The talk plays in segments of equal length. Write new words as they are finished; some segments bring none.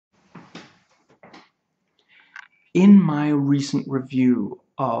In my recent review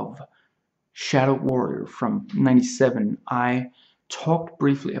of Shadow Warrior from '97, I talked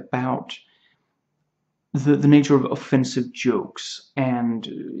briefly about the nature of offensive jokes and,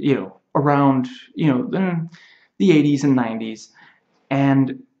 around, the 80s and 90s.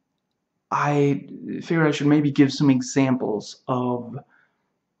 And I figured I should maybe give some examples of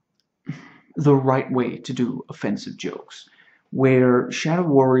the right way to do offensive jokes, where Shadow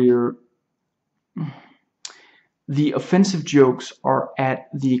Warrior, the offensive jokes are at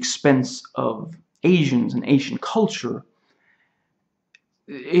the expense of Asians and Asian culture.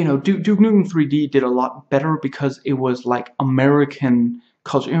 Duke Nukem 3D did a lot better because it was like American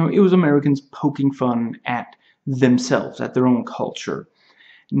culture. It was Americans poking fun at themselves, at their own culture.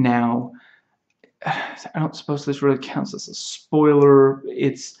 Now, I don't suppose this really counts as a spoiler.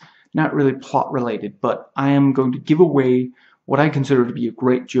 It's not really plot related, but I am going to give away what I consider to be a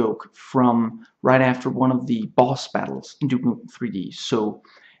great joke from right after one of the boss battles in Duke Nukem 3D. So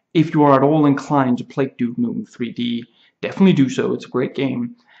if you are at all inclined to play Duke Nukem 3D, definitely do so. It's a great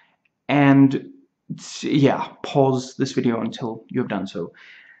game. And yeah, pause this video until you have done so.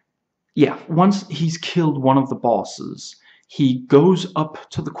 Yeah, once he's killed one of the bosses, he goes up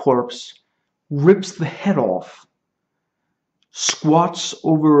to the corpse, rips the head off, squats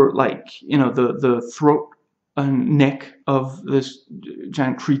over, like, the throat and neck of this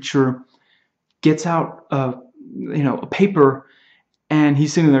giant creature, gets out a paper, and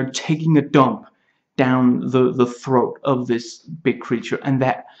he's sitting there taking a dump down the throat of this big creature. And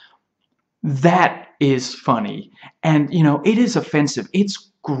that is funny. And it is offensive, it's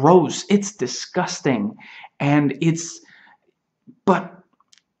gross, it's disgusting, and but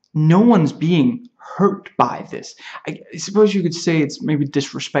no one's being hurt by this. I suppose you could say it's maybe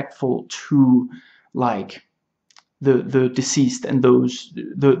disrespectful to, like, the deceased and those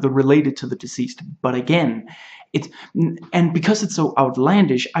the related to the deceased, but again, and because it's so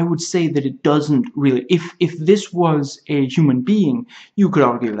outlandish, I would say that it doesn't really, if this was a human being, you could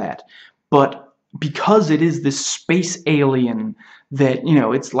argue that, but because it is this space alien that,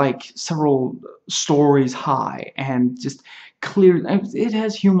 it's like several stories high and just clear, it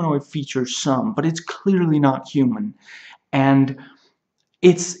has humanoid features some, but it's clearly not human. And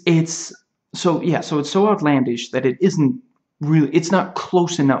it's so, yeah, so it's so outlandish that it isn't really, it's not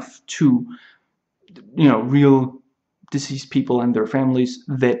close enough to, real deceased people and their families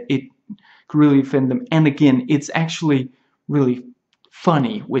that it could really offend them. And again, it's actually really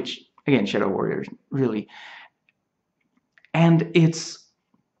funny, which, again, Shadow Warrior really, and it's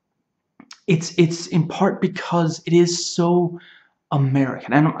in part because it is so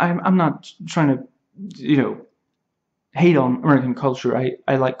American. And I'm not trying to, hate on American culture.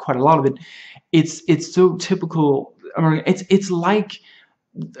 I like quite a lot of it. It's so typical American. It's like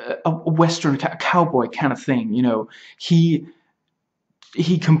a Western cowboy kind of thing. He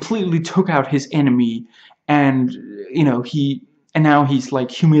completely took out his enemy, and and now he's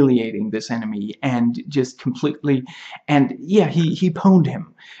like humiliating this enemy and just completely, and yeah, he pwned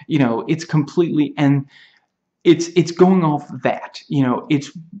him. It's completely, and it's going off that.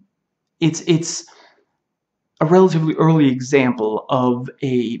 It's a relatively early example of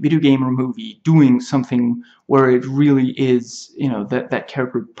a video game or movie doing something where it really is, that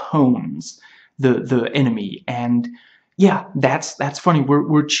character pwns the enemy, and yeah, that's funny.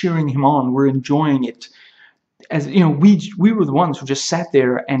 We're cheering him on. We're enjoying it. As we were the ones who just sat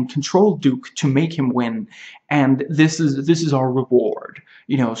there and controlled Duke to make him win, and this is our reward.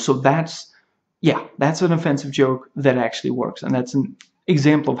 So that's, yeah, that's an offensive joke that actually works, and that's an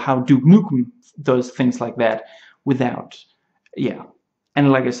example of how Duke Nukem does things like that without, yeah.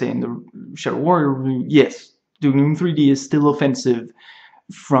 And like I say in the Shadow Warrior review, yes, Duke Nukem 3D is still offensive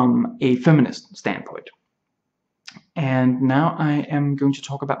from a feminist standpoint. And now I am going to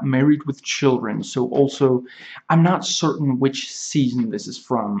talk about Married with Children. So also, I'm not certain which season this is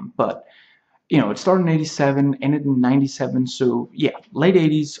from, but it started in '87, ended in '97, so yeah, late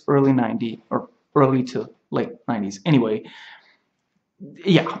 '80s, early '90s, or early to late '90s. Anyway,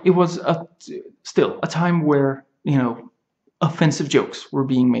 yeah, it was still a time where, offensive jokes were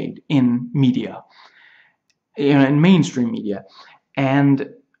being made in media, in mainstream media.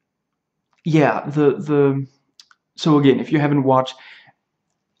 And yeah, so again, if you haven't watched,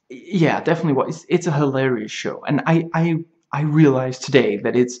 yeah, definitely watch. It's a hilarious show, and I realize today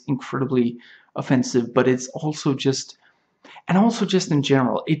that it's incredibly offensive, but it's also just, and also just in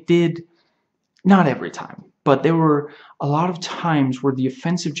general, it did, not every time, but there were a lot of times where the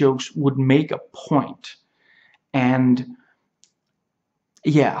offensive jokes would make a point, and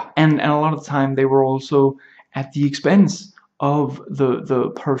yeah, and a lot of the time they were also at the expense of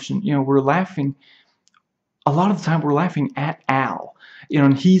the person. We're laughing a lot of the time we're laughing at Al,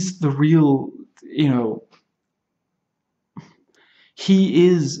 and he's the real, he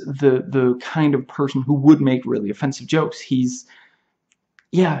is the kind of person who would make really offensive jokes. He's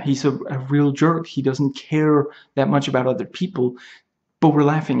a real jerk. He doesn't care that much about other people, but we're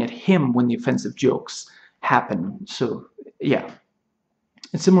laughing at him when the offensive jokes happen. So yeah,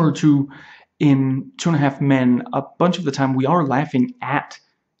 it's similar to in Two and a Half Men. A bunch of the time we are laughing at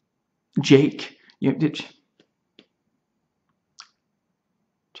Jake.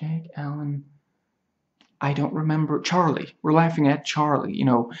 Jake Allen. I don't remember. Charlie. We're laughing at Charlie.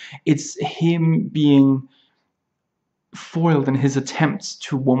 It's him being foiled in his attempts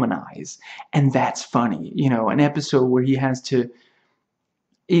to womanize, and that's funny. An episode where he has to,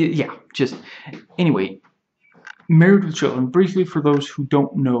 yeah, just anyway. Married with Children. Briefly, for those who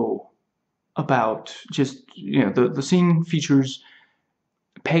don't know about, just the scene features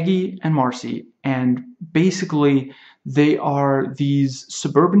Peggy and Marcy, and basically they are these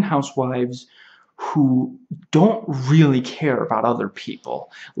suburban housewives who don't really care about other people.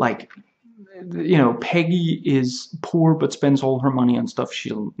 Like, Peggy is poor but spends all her money on stuff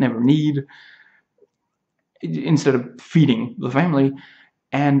she'll never need instead of feeding the family.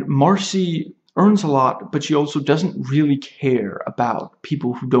 And Marcy earns a lot, but she also doesn't really care about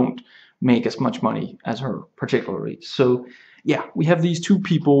people who don't make as much money as her, particularly. So yeah, we have these two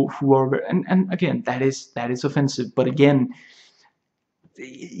people who are, and again, that is offensive, but again,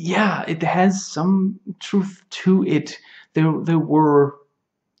 yeah, it has some truth to it. There were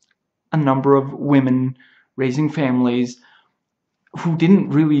a number of women raising families who didn't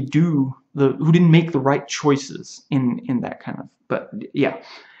really who didn't make the right choices in that kind of, but yeah,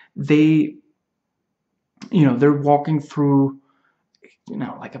 they're walking through,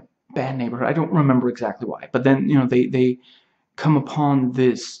 like a bad neighborhood. I don't remember exactly why, but then, they come upon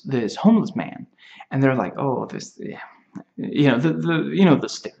this homeless man, and they're like, oh, this, the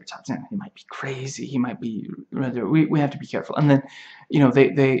stereotypes. He might be crazy. He might be. We have to be careful. And then,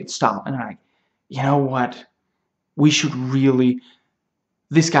 they stop and they're like, you know what? We should really.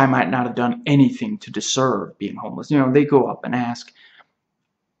 This guy might not have done anything to deserve being homeless. They go up and ask,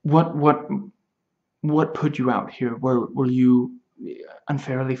 what put you out here? Were you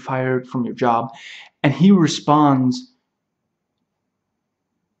unfairly fired from your job? And he responds,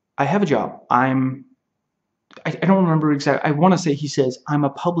 I have a job. I don't remember exactly. I want to say he says, I'm a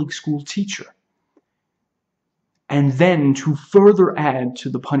public school teacher. And then to further add to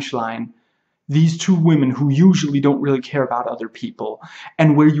the punchline, these two women who usually don't really care about other people,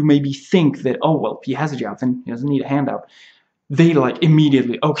 and where you maybe think that, oh, well, if he has a job, then he doesn't need a handout. They like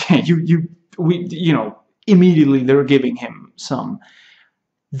immediately, okay, immediately they're giving him some.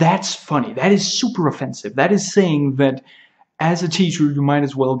 That's funny. That is super offensive. That is saying that as a teacher, you might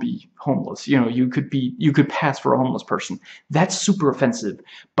as well be homeless. You could pass for a homeless person. That's super offensive,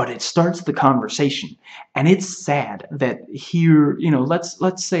 but it starts the conversation. And it's sad that here,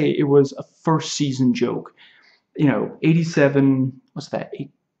 let's say it was a first season joke. 87, what's that?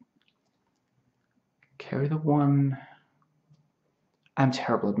 Carry the one. I'm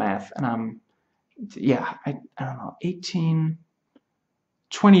terrible at math, and I don't know, 18,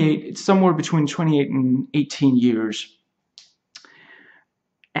 28, it's somewhere between 28 and 18 years.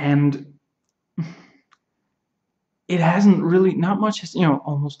 And it hasn't really, not much has,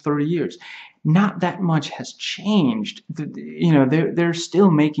 almost 30 years. Not that much has changed. They're still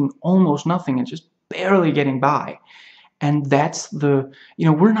making almost nothing and just barely getting by. And that's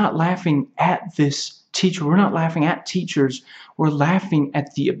we're not laughing at this teacher. We're not laughing at teachers. We're laughing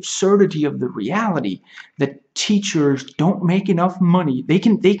at the absurdity of the reality that teachers don't make enough money. They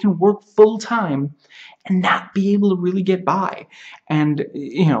can work full time and not be able to really get by. And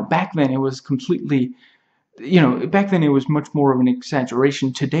back then it was completely, back then it was much more of an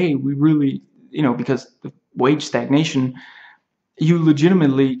exaggeration. Today we really, because of wage stagnation, you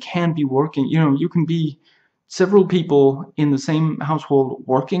legitimately can be working. You can be several people in the same household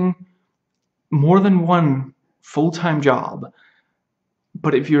working more than one full-time job.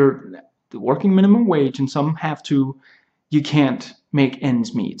 But if you're working minimum wage, and some have to, you can't make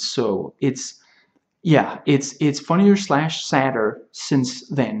ends meet. So it's funnier / sadder since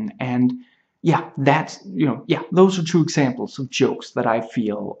then. And yeah, those are two examples of jokes that I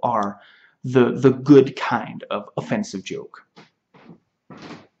feel are the good kind of offensive joke.